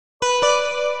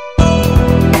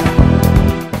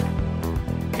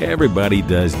Everybody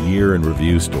does year in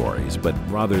review stories, but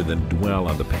rather than dwell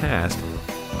on the past,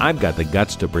 I've got the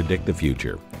guts to predict the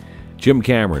future. Jim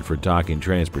Cameron for Talking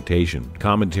Transportation,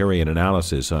 commentary and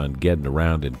analysis on getting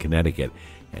around in Connecticut.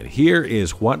 And here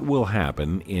is what will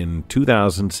happen in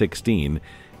 2016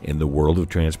 in the world of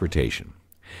transportation.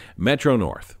 Metro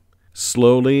North.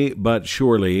 Slowly but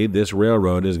surely, this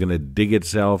railroad is going to dig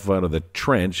itself out of the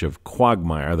trench of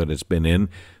quagmire that it's been in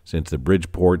since the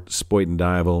Bridgeport,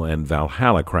 Spoitenduyvil, and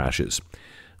Valhalla crashes.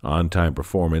 On-time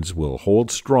performance will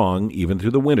hold strong even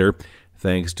through the winter,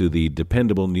 thanks to the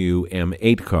dependable new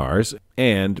M8 cars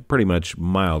and pretty much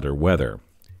milder weather.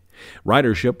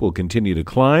 Ridership will continue to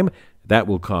climb. That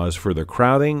will cause further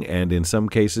crowding and, in some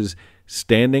cases,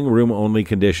 standing room-only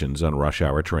conditions on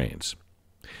rush-hour trains.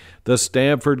 The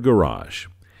Stamford Garage.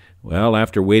 Well,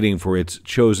 after waiting for its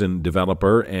chosen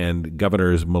developer and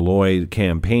Governor's Malloy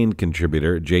campaign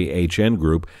contributor, JHN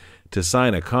Group, to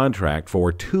sign a contract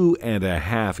for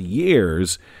 2.5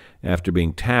 years after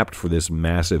being tapped for this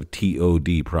massive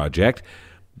TOD project,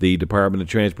 the Department of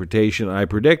Transportation, I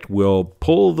predict, will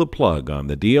pull the plug on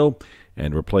the deal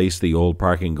and replace the old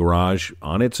parking garage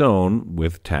on its own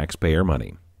with taxpayer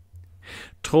money.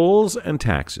 Tolls and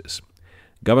taxes.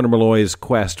 Governor Malloy's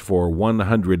quest for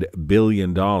 $100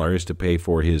 billion to pay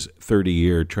for his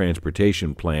 30-year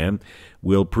transportation plan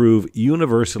will prove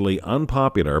universally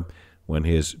unpopular when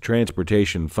his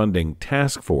Transportation Funding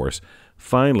Task Force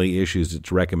finally issues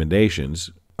its recommendations,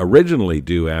 originally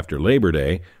due after Labor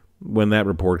Day, when that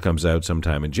report comes out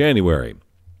sometime in January.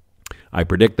 I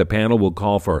predict the panel will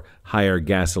call for higher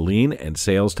gasoline and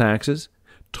sales taxes,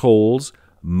 tolls,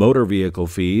 motor vehicle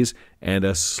fees, and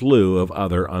a slew of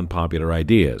other unpopular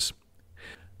ideas.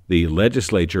 The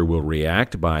legislature will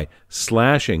react by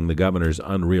slashing the governor's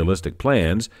unrealistic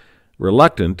plans,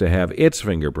 reluctant to have its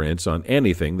fingerprints on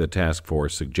anything the task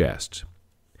force suggests.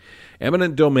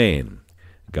 Eminent domain.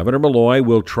 Governor Malloy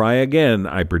will try again,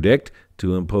 I predict,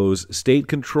 to impose state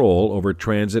control over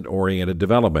transit-oriented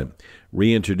development,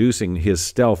 reintroducing his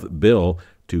stealth bill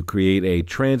to create a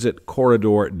transit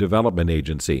corridor development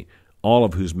agency, all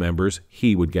of whose members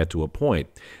he would get to appoint,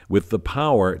 with the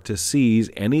power to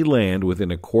seize any land within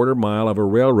a quarter mile of a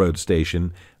railroad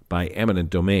station by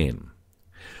eminent domain.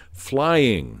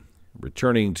 Flying.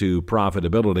 Returning to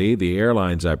profitability, the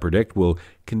airlines, I predict, will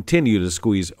continue to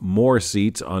squeeze more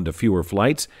seats onto fewer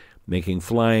flights, making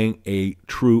flying a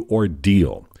true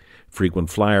ordeal. Frequent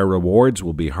flyer rewards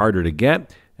will be harder to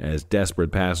get, as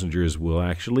desperate passengers will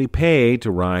actually pay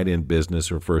to ride in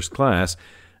business or first class,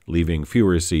 leaving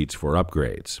fewer seats for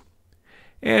upgrades.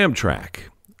 Amtrak.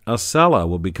 Acela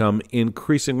will become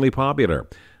increasingly popular,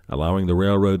 allowing the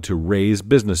railroad to raise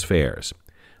business fares.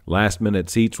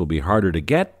 Last-minute seats will be harder to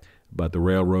get, but the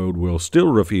railroad will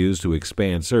still refuse to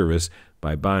expand service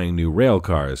by buying new rail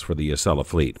cars for the Acela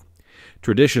fleet.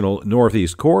 Traditional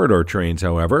Northeast Corridor trains,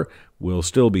 however, will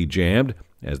still be jammed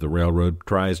as the railroad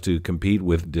tries to compete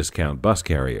with discount bus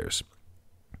carriers.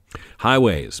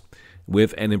 Highways.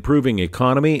 With an improving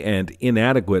economy and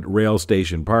inadequate rail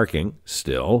station parking,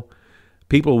 still,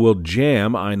 people will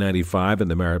jam I-95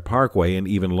 and the Merritt Parkway in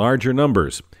even larger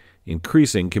numbers,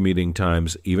 increasing commuting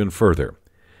times even further.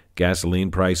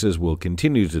 Gasoline prices will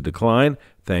continue to decline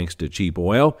thanks to cheap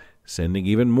oil, sending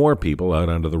even more people out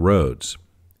onto the roads.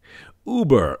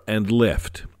 Uber and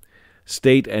Lyft.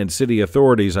 State and city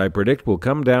authorities, I predict, will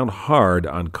come down hard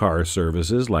on car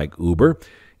services like Uber,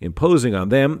 imposing on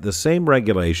them the same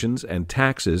regulations and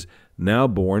taxes now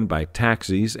borne by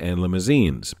taxis and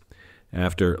limousines.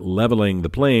 After leveling the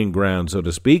playing ground, so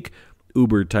to speak,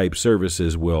 Uber-type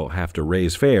services will have to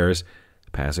raise fares,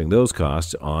 passing those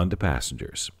costs on to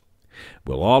passengers.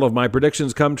 Will all of my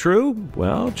predictions come true?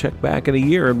 Well, check back in a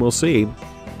year and we'll see.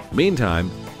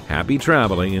 Meantime, happy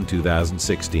traveling in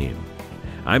 2016.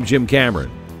 I'm Jim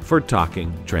Cameron for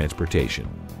Talking Transportation.